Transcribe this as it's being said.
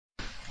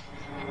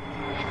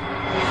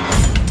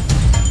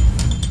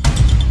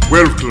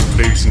Welcome,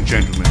 ladies and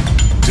gentlemen,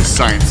 to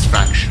Science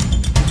Faction,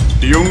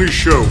 the only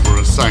show where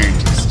a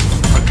scientist,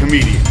 a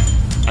comedian,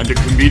 and a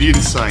comedian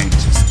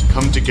scientist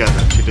come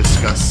together to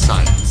discuss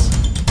science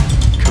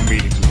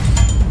comedically.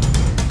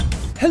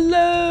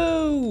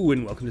 Hello,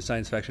 and welcome to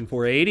Science Faction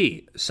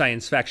 480.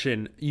 Science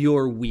Faction,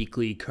 your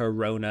weekly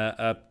Corona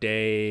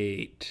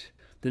update.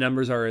 The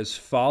numbers are as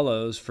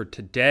follows for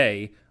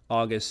today,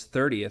 August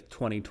 30th,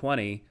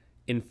 2020.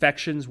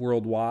 Infections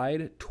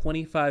worldwide,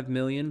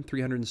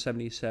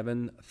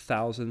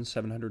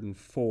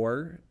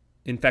 25,377,704.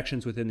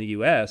 Infections within the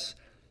U.S.,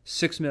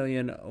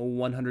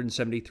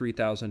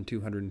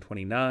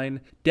 6,173,229.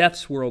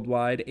 Deaths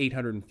worldwide,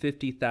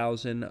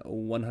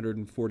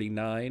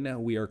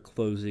 850,149. We are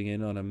closing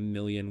in on 1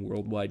 million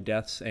worldwide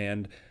deaths,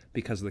 and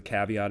because of the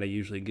caveat I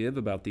usually give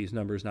about these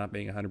numbers not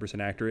being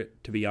 100%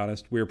 accurate, to be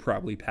honest, we're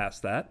probably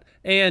past that.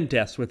 And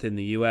deaths within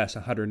the U.S.,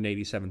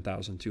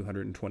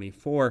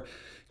 187,224.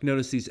 You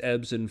notice these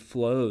ebbs and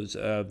flows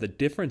of the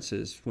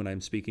differences when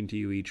I'm speaking to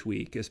you each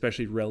week,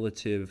 especially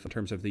relative in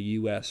terms of the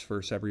U.S.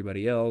 versus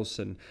everybody else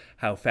and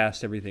how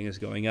fast everything is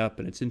going up.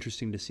 And it's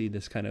interesting to see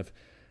this kind of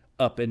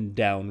up and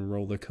down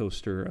roller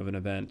coaster of an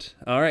event.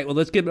 All right, well,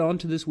 let's get on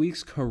to this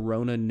week's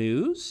Corona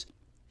news.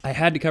 I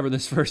had to cover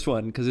this first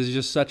one because it's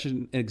just such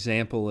an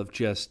example of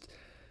just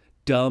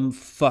dumb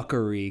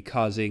fuckery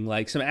causing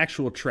like some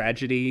actual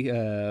tragedy,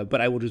 but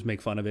I will just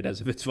make fun of it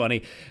as if it's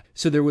funny.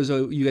 So there was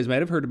you guys might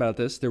have heard about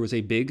this, there was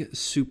a big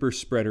super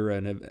spreader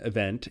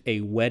event,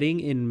 a wedding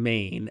in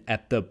Maine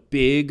at the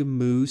Big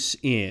Moose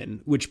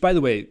Inn, which, by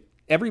the way,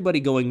 everybody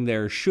going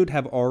there should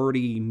have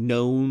already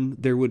known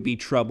there would be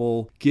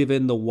trouble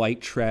given the white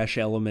trash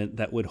element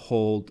that would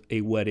hold a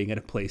wedding at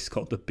a place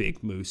called the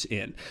Big Moose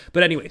Inn.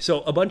 But anyway,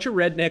 so a bunch of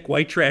redneck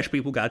white trash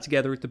people got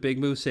together at the Big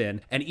Moose Inn,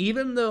 and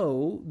even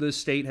though the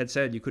state had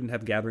said you couldn't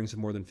have gatherings of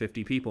more than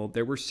 50 people,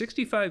 there were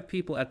 65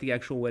 people at the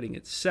actual wedding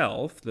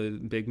itself. The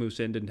Big Moose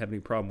Inn didn't have any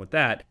problem with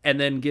that.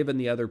 And then given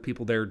the other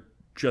people there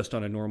just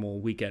on a normal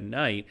weekend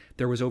night,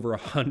 there was over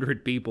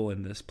 100 people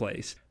in this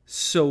place.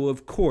 So,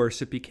 of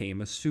course, it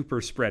became a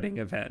super spreading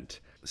event.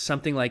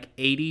 Something like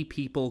 80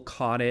 people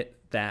caught it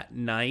that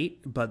night,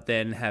 but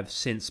then have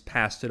since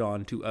passed it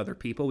on to other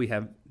people. We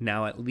have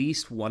now at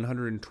least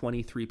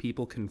 123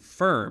 people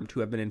confirmed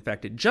who have been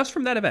infected just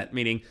from that event,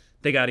 meaning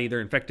they got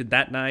either infected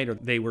that night or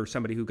they were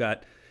somebody who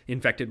got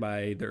infected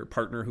by their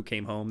partner who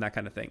came home, that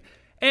kind of thing.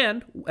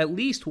 And at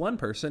least one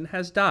person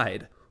has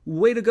died.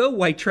 Way to go,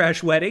 white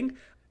trash wedding.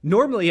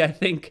 Normally, I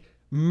think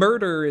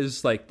murder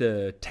is like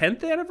the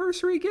 10th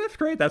anniversary gift,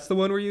 right? That's the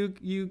one where you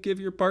give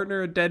your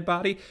partner a dead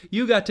body.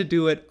 You got to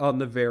do it on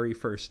the very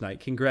first night.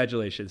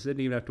 Congratulations.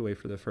 Didn't even have to wait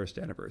for the first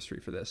anniversary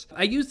for this.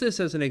 I use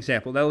this as an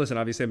example. Now, listen,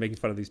 obviously I'm making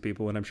fun of these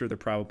people, and I'm sure they're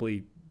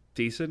probably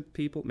decent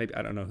people. Maybe,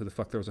 I don't know who the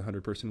fuck there was a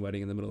 100-person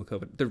wedding in the middle of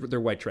COVID. They're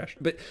white trash.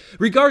 But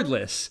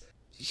regardless,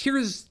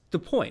 here's the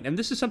point. And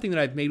this is something that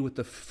I've made with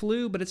the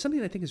flu, but it's something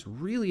that I think is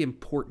really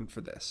important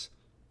for this.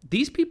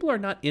 These people are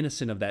not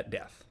innocent of that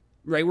death.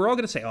 Right, we're all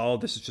going to say, oh,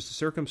 this is just a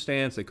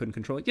circumstance. They couldn't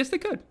control it. Yes, they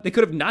could. They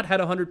could have not had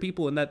 100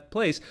 people in that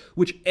place,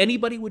 which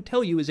anybody would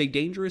tell you is a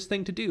dangerous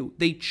thing to do.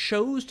 They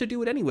chose to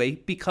do it anyway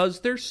because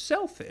they're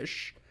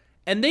selfish,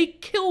 and they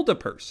killed a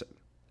person.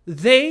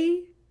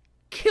 They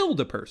killed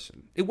a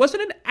person. It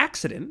wasn't an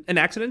accident. An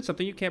accident is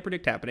something you can't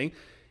predict happening.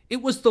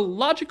 It was the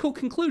logical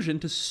conclusion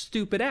to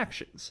stupid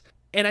actions.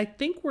 And I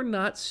think we're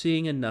not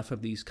seeing enough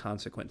of these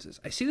consequences.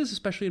 I see this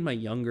especially in my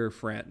younger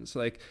friends.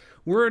 Like,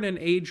 we're in an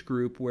age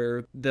group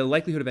where the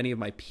likelihood of any of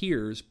my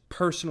peers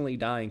personally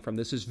dying from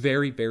this is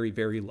very, very,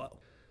 very low.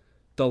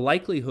 The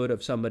likelihood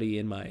of somebody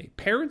in my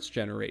parents'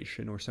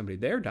 generation or somebody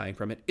there dying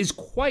from it is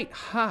quite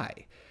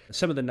high.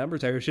 Some of the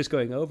numbers I was just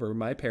going over,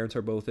 my parents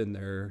are both in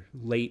their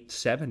late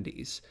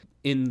 70s.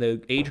 In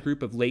the age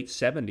group of late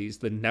 70s,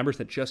 the numbers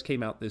that just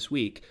came out this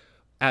week,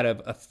 out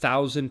of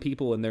 1,000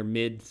 people in their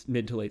mid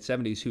to late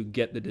 70s who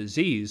get the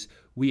disease,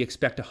 we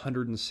expect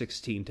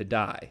 116 to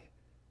die.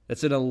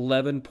 That's an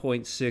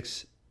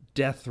 11.6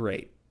 death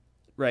rate,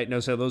 right? No,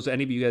 so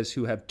any of you guys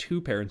who have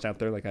two parents out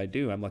there like I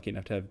do, I'm lucky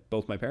enough to have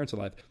both my parents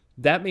alive.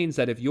 That means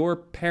that if your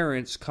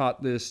parents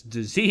caught this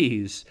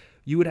disease,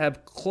 you would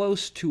have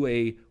close to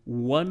a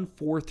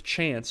 1/4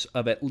 chance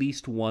of at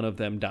least one of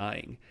them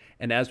dying.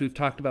 And as we've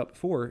talked about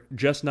before,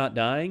 just not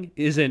dying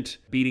isn't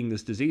beating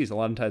this disease. A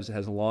lot of times it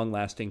has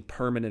long-lasting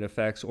permanent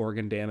effects,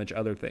 organ damage,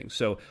 other things.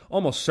 So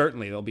almost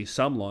certainly there'll be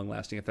some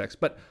long-lasting effects,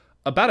 but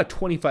about a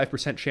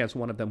 25% chance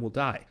one of them will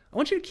die. I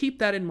want you to keep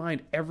that in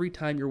mind every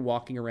time you're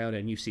walking around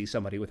and you see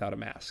somebody without a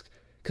mask.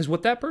 Because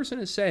what that person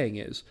is saying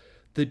is,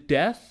 the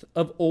death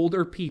of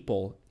older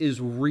people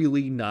is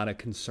really not a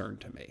concern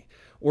to me.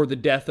 Or the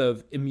death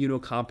of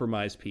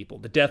immunocompromised people,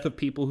 the death of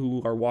people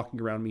who are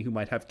walking around me who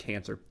might have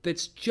cancer.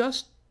 That's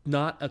just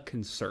not a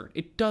concern.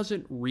 It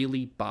doesn't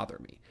really bother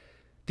me.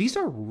 These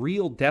are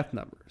real death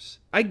numbers.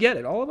 I get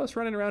it. All of us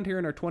running around here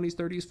in our 20s,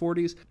 30s,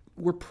 40s,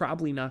 we're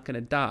probably not going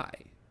to die.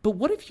 But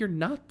what if you're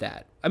not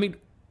that? I mean,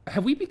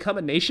 Have we become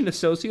a nation of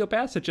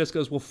sociopaths that just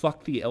goes, well,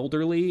 fuck the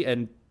elderly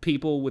and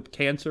people with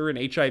cancer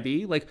and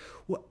HIV? Like,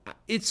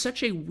 it's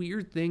such a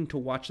weird thing to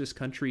watch this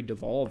country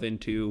devolve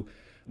into.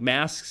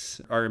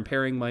 Masks are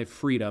impairing my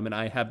freedom, and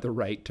I have the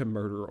right to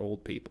murder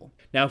old people.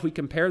 Now, if we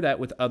compare that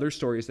with other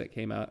stories that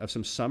came out of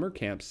some summer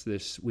camps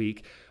this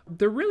week,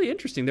 they're really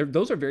interesting.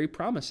 Those are very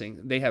promising.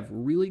 They have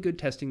really good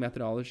testing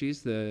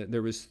methodologies.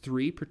 There was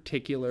 3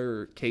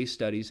 particular case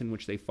studies in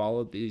which they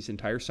followed these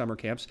entire summer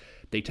camps.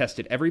 They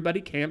tested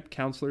everybody, camp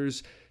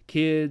counselors,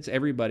 kids,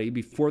 everybody,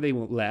 before they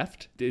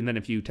left. And then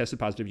if you tested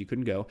positive, you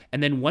couldn't go.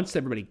 And then once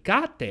everybody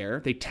got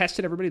there, they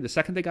tested everybody the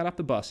second they got off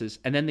the buses,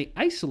 and then they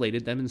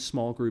isolated them in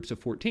small groups of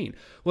 14.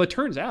 Well, it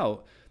turns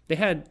out they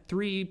had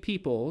 3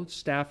 people,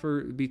 staff,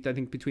 or I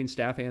think between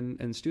staff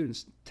and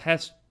students,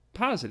 test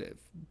positive.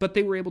 But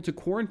they were able to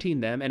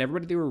quarantine them, and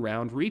everybody they were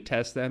around,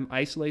 retest them,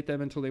 isolate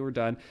them until they were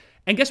done.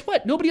 And guess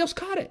what? Nobody else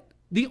caught it.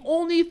 The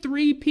only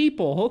 3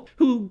 people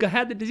who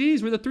had the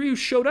disease were the 3 who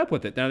showed up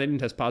with it. Now, they didn't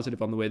test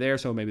positive on the way there,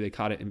 so maybe they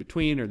caught it in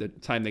between, or the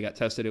time they got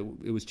tested,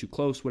 it was too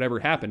close, whatever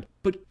happened.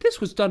 But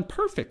this was done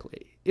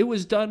perfectly. It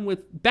was done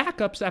with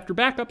backups after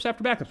backups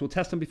after backups. We'll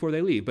test them before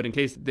they leave. But in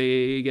case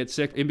they get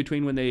sick in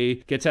between when they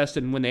get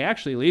tested and when they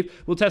actually leave,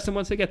 we'll test them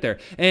once they get there.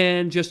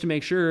 And just to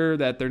make sure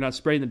that they're not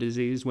spreading the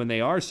disease when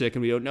they are sick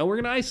and we don't know, we're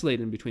going to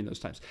isolate in between those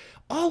times.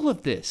 All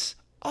of this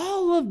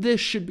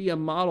should be a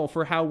model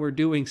for how we're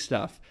doing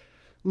stuff.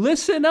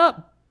 Listen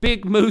up,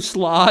 Big Moose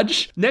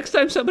Lodge. Next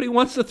time somebody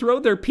wants to throw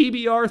their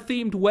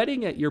PBR-themed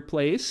wedding at your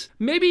place,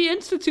 maybe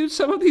institute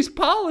some of these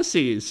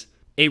policies.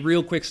 A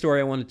real quick story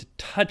I wanted to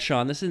touch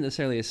on. This isn't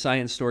necessarily a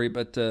science story,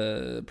 but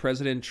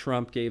President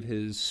Trump gave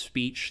his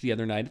speech the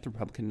other night at the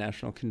Republican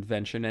National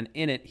Convention, and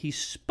in it, he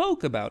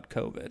spoke about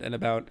COVID and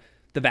about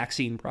the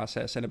vaccine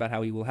process and about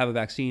how he will have a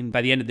vaccine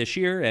by the end of this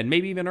year and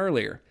maybe even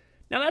earlier.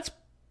 Now, that's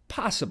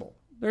possible.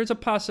 There's a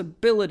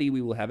possibility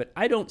we will have it.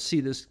 I don't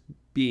see this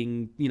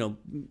being,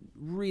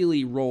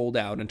 really rolled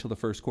out until the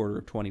first quarter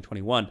of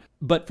 2021.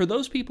 But for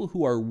those people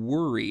who are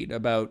worried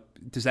about,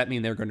 does that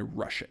mean they're going to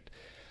rush it?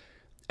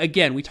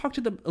 Again, we talked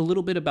to them a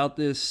little bit about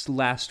this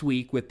last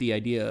week with the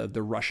idea of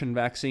the Russian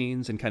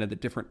vaccines and kind of the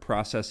different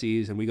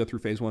processes. And we go through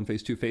phase 1,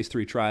 phase 2, phase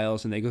 3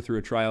 trials, and they go through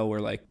a trial where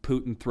like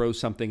Putin throws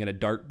something at a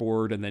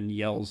dartboard and then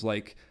yells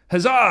like,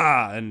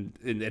 huzzah, and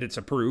it's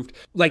approved.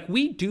 Like,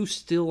 we do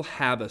still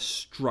have a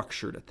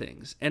structure to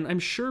things. And I'm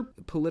sure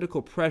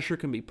political pressure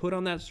can be put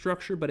on that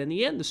structure, but in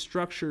the end, the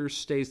structure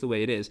stays the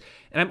way it is.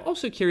 And I'm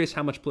also curious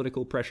how much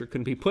political pressure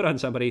can be put on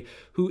somebody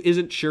who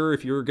isn't sure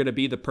if you're going to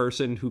be the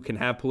person who can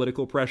have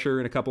political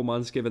pressure in a couple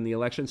months given the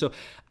election. So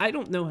I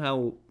don't know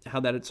how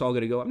that it's all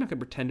going to go. I'm not going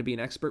to pretend to be an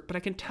expert, but I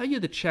can tell you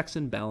the checks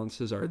and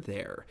balances are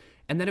there.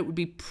 And that it would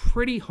be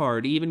pretty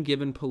hard, even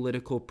given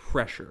political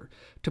pressure,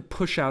 to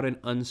push out an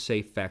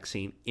unsafe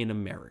vaccine in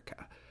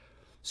America.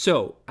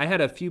 So I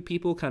had a few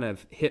people kind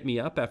of hit me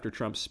up after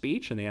Trump's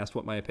speech, and they asked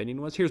what my opinion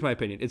was. Here's my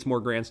opinion. It's more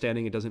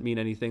grandstanding. It doesn't mean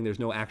anything. There's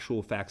no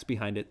actual facts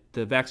behind it.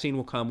 The vaccine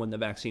will come when the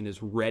vaccine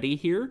is ready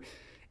here,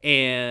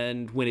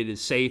 and when it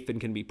is safe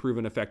and can be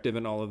proven effective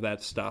and all of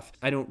that stuff.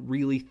 I don't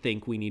really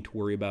think we need to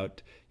worry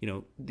about,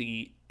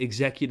 the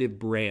executive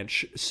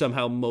branch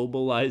somehow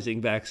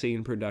mobilizing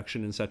vaccine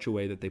production in such a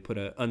way that they put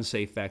an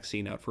unsafe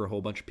vaccine out for a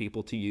whole bunch of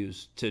people to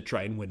use to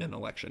try and win an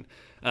election.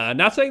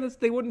 Not saying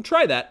that they wouldn't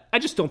try that. I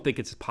just don't think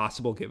it's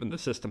possible given the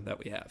system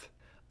that we have.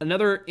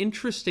 Another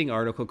interesting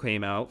article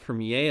came out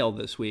from Yale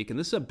this week, and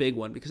this is a big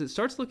one because it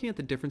starts looking at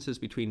the differences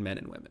between men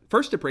and women.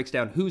 First, it breaks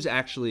down who's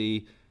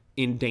actually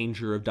in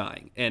danger of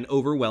dying. And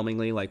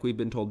overwhelmingly, like we've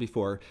been told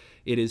before,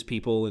 it is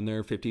people in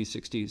their 50s,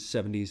 60s,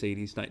 70s,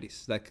 80s,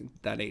 90s,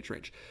 that age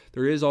range.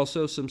 There is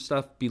also some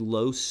stuff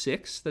below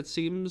 6 that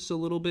seems a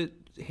little bit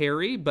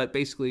hairy, but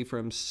basically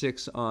from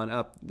 6 on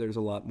up, there's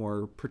a lot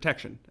more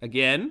protection.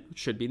 Again,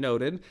 should be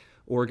noted,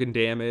 organ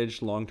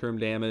damage, long-term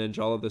damage,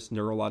 all of this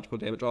neurological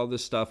damage, all of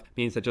this stuff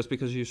means that just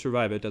because you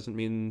survive it doesn't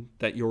mean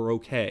that you're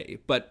okay.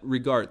 But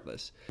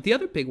regardless, the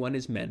other big one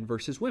is men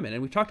versus women.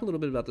 And we've talked a little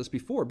bit about this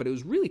before, but it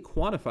was really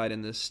quantified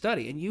in this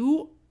study. And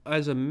you,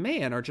 as a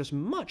man, are just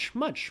much,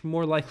 much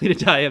more likely to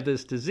die of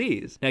this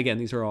disease. Now, again,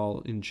 these are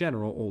all, in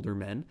general, older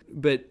men.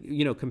 But,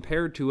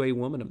 compared to a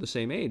woman of the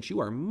same age,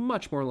 you are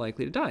much more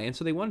likely to die. And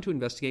so they wanted to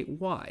investigate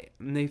why.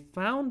 And they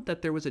found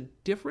that there was a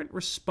different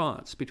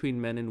response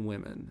between men and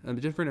women, a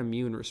different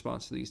immune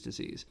response to these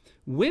diseases.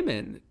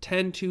 Women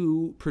tend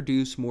to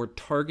produce more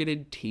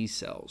targeted T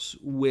cells,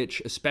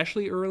 which,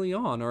 especially early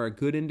on, are a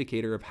good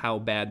indicator of how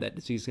bad that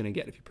disease is going to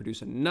get. If you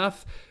produce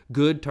enough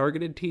good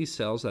targeted T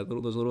cells, those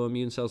little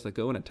immune cells that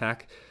go and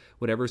attack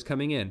whatever's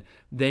coming in,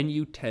 then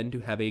you tend to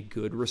have a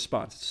good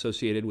response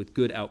associated with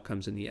good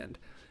outcomes in the end.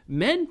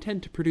 Men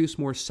tend to produce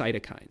more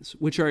cytokines,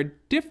 which are a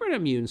different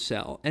immune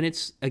cell, and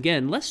it's,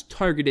 again, less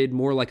targeted,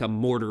 more like a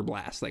mortar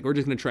blast, like we're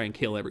just going to try and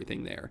kill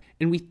everything there.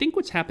 And we think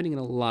what's happening in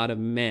a lot of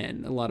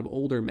men, a lot of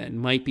older men,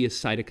 might be a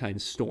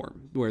cytokine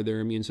storm, where their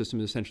immune system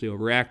is essentially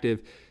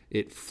overactive,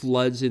 It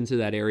floods into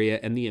that area,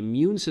 and the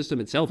immune system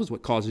itself is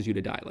what causes you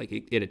to die. Like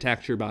it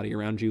attacks your body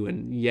around you,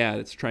 and yeah,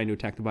 it's trying to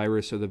attack the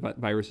virus, so the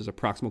virus is a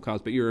proximal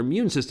cause, but your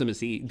immune system is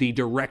the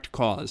direct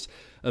cause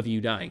of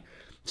you dying.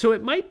 So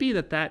it might be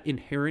that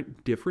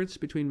inherent difference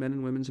between men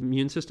and women's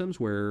immune systems,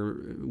 where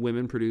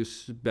women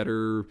produce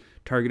better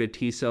targeted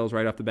T cells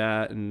right off the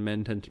bat and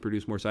men tend to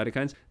produce more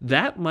cytokines,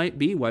 that might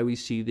be why we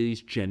see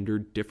these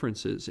gendered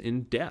differences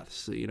in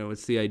deaths. You know,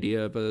 it's the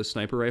idea of a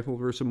sniper rifle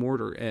versus a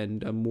mortar,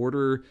 and a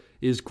mortar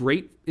is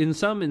great in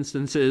some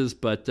instances,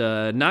 but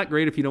not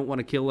great if you don't want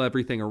to kill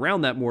everything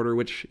around that mortar,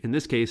 which in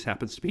this case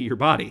happens to be your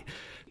body.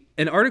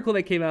 An article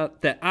that came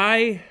out that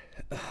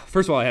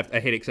first of all, I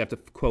hate it because I have to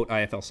quote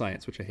IFL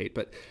Science, which I hate,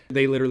 but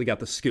they literally got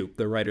the scoop.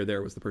 The writer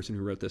there was the person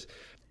who wrote this.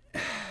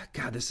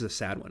 God, this is a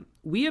sad one.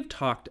 We have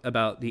talked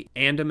about the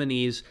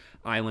Andamanese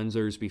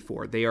Islanders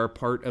before. They are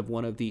part of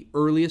one of the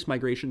earliest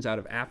migrations out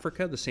of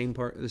Africa, the same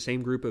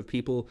group of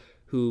people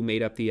who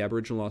made up the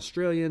Aboriginal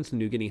Australians, the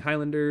New Guinea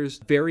Highlanders,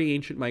 very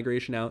ancient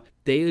migration out.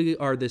 They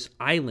are this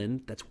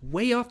island that's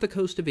way off the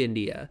coast of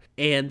India,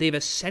 and they've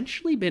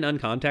essentially been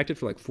uncontacted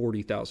for like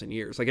 40,000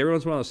 years. Like every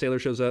once in a while a sailor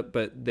shows up,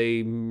 but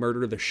they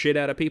murder the shit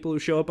out of people who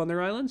show up on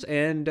their islands,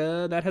 and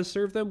that has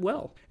served them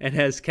well and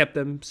has kept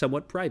them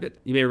somewhat private.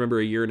 You may remember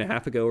a year and a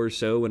half ago or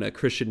so when a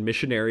Christian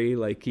missionary,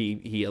 like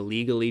he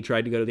illegally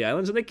tried to go to the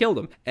islands and they killed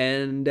him.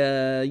 And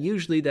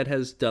usually that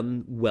has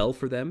done well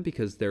for them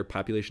because their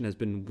population has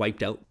been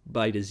wiped out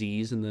by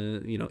disease in the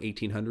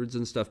 1800s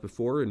and stuff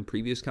before in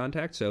previous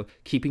contact. So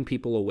keeping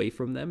people away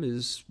from them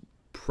is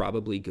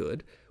probably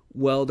good.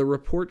 Well, the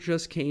report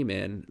just came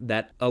in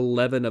that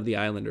 11 of the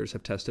islanders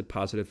have tested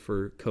positive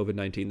for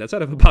COVID-19. That's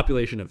out of a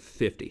population of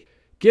 50.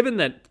 Given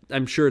that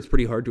I'm sure it's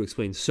pretty hard to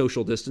explain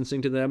social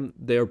distancing to them,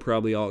 they're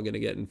probably all going to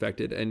get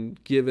infected.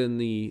 And given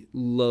the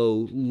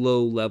low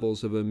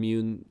levels of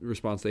immune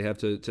response they have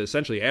to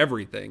essentially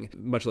everything,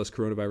 much less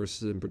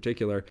coronaviruses in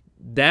particular,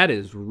 that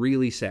is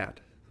really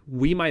sad.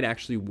 We might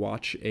actually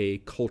watch a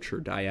culture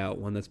die out,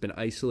 one that's been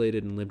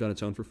isolated and lived on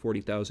its own for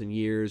 40,000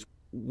 years,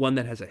 one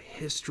that has a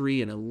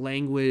history and a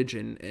language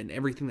and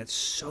everything that's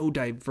so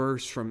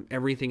diverse from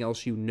everything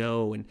else you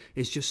know, and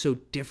is just so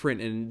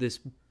different, and this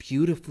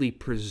beautifully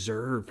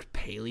preserved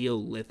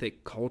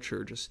Paleolithic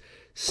culture just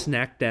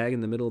smack dab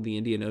in the middle of the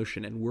Indian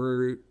Ocean, and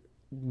we're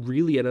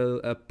really at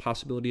a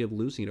possibility of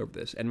losing it over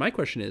this. And my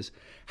question is,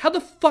 how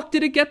the fuck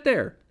did it get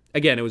there?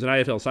 Again, it was an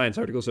IFL Science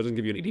article, so it doesn't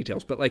give you any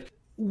details, but like,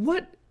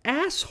 what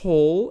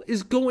asshole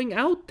is going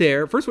out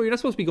there? First of all, you're not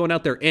supposed to be going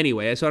out there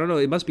anyway, so I don't know,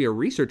 it must be a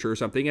researcher or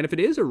something, and if it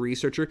is a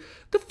researcher,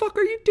 the fuck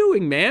are you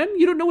doing, man?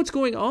 You don't know what's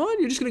going on?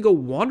 You're just gonna go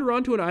wander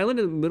onto an island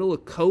in the middle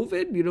of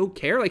COVID? You don't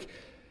care? Like,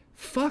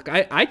 fuck,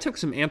 I took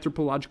some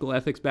anthropological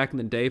ethics back in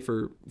the day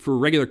for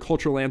regular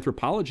cultural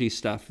anthropology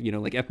stuff,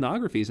 like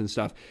ethnographies and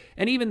stuff.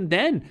 And even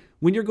then,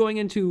 when you're going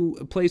into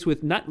a place with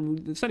it's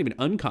not even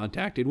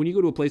uncontacted, when you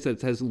go to a place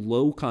that has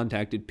low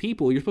contacted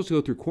people, you're supposed to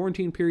go through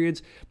quarantine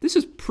periods. This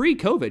is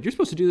pre-COVID. You're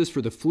supposed to do this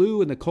for the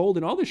flu and the cold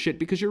and all this shit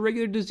because your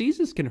regular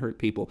diseases can hurt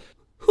people.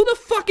 Who the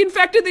fuck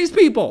infected these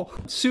people?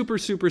 Super,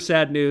 super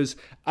sad news.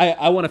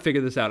 I want to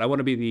figure this out. I want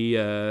to be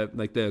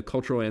the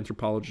cultural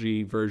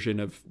anthropology version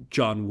of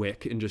John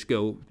Wick and just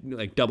go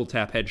like double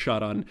tap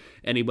headshot on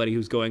anybody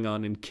who's going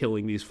on and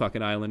killing these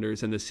fucking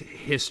islanders and this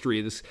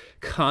history, this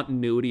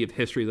continuity of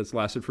history that's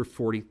lasted for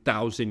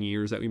 40,000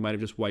 years that we might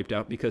have just wiped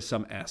out because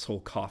some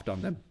asshole coughed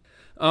on them.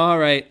 All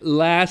right,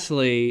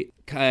 lastly,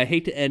 I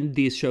hate to end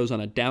these shows on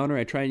a downer.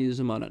 I try and use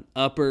them on an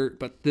upper,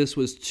 but this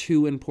was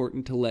too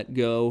important to let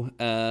go.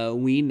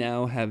 We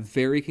now have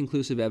very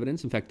conclusive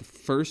evidence, in fact, the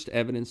first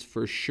evidence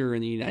for sure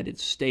in the United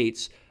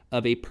States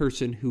of a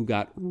person who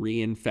got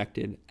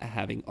reinfected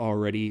having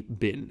already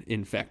been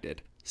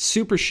infected.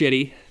 Super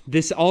shitty.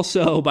 This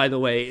also, by the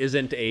way,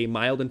 isn't a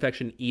mild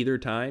infection either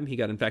time. He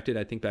got infected,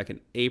 I think, back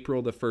in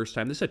April the first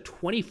time. This is a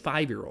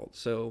 25-year-old,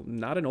 so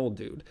not an old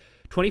dude.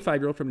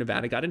 25-year-old from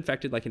Nevada, got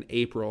infected like in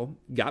April,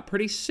 got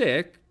pretty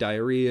sick,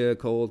 diarrhea,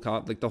 cold,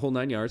 cough, like the whole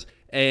 9 yards,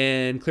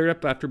 and cleared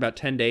up after about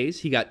 10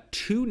 days. He got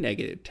 2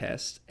 negative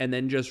tests, and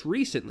then just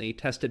recently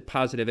tested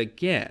positive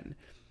again.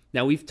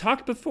 Now, we've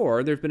talked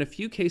before, there have been a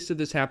few cases of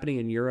this happening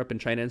in Europe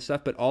and China and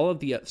stuff, but all of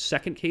the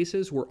second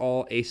cases were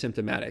all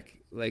asymptomatic.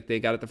 Like,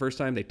 they got it the first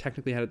time, they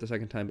technically had it the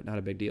second time, but not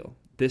a big deal.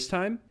 This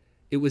time,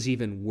 it was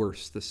even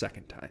worse the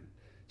second time.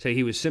 So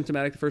he was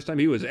symptomatic the first time,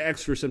 he was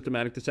extra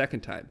symptomatic the second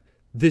time.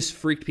 This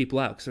freaked people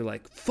out because they're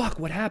like, fuck,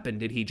 what happened?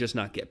 Did he just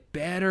not get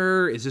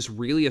better? Is this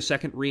really a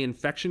second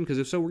reinfection? Because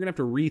if so, we're going to have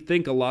to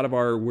rethink a lot of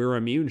our we're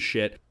immune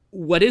shit.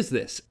 What is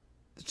this?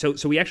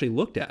 So we actually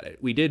looked at it.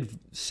 We did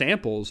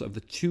samples of the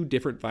 2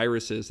 different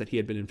viruses that he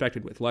had been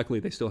infected with. Luckily,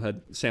 they still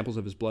had samples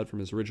of his blood from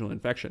his original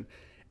infection.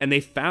 And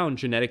they found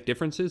genetic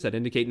differences that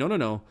indicate,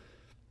 no.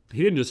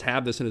 He didn't just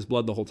have this in his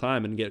blood the whole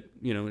time and get,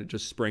 it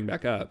just sprang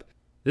back up.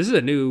 This is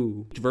a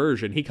new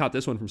version. He caught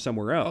this one from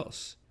somewhere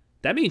else.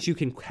 That means you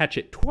can catch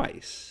it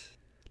twice.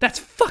 That's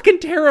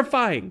fucking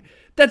terrifying.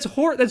 That's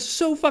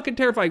so fucking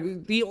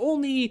terrifying. The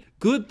only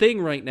good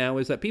thing right now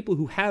is that people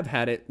who have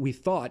had it, we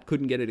thought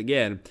couldn't get it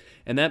again.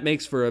 And that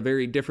makes for a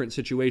very different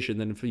situation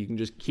than if you can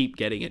just keep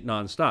getting it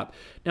nonstop.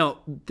 Now,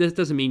 this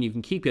doesn't mean you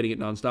can keep getting it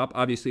nonstop.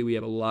 Obviously, we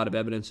have a lot of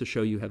evidence to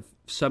show you have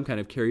some kind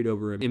of carried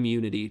over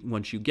immunity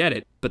once you get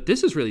it. But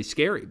this is really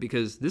scary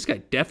because this guy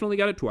definitely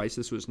got it twice.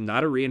 This was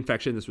not a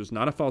reinfection. This was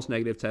not a false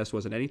negative test.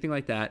 Wasn't anything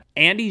like that.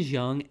 And he's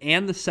young.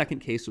 And the second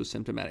case was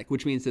symptomatic,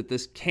 which means that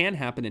this can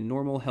happen in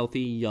normal,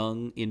 healthy,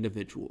 young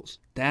individuals.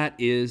 That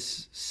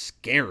is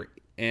scary.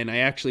 And I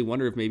actually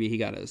wonder if maybe he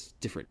got a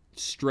different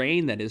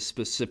strain that is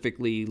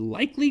specifically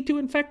likely to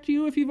infect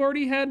you if you've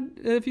already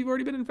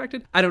been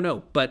infected. I don't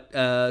know, but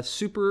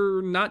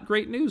super not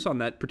great news on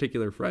that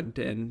particular front,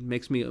 and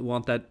makes me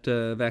want that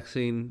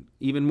vaccine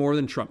even more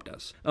than Trump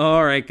does.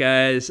 All right,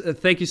 guys,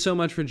 thank you so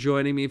much for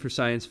joining me for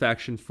Science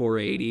Faction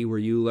 480, where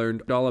you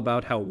learned all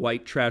about how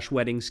white trash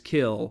weddings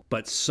kill,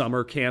 but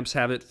summer camps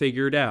have it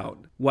figured out.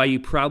 Why you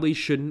probably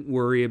shouldn't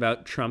worry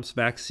about Trump's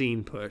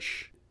vaccine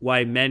push.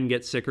 Why men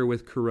get sicker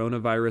with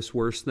coronavirus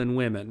worse than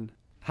women.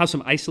 How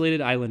some isolated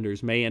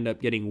islanders may end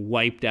up getting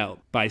wiped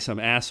out by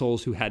some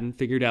assholes who hadn't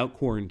figured out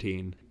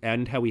quarantine.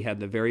 And how we had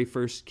the very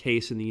first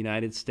case in the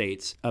United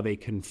States of a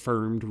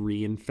confirmed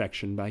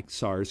reinfection by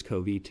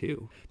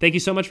SARS-CoV-2. Thank you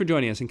so much for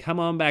joining us, and come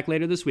on back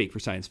later this week for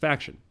Science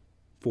Faction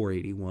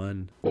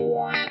 481.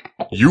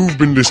 You've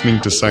been listening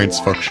to Science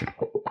Faction.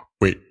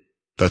 Wait,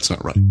 that's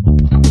not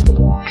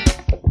right.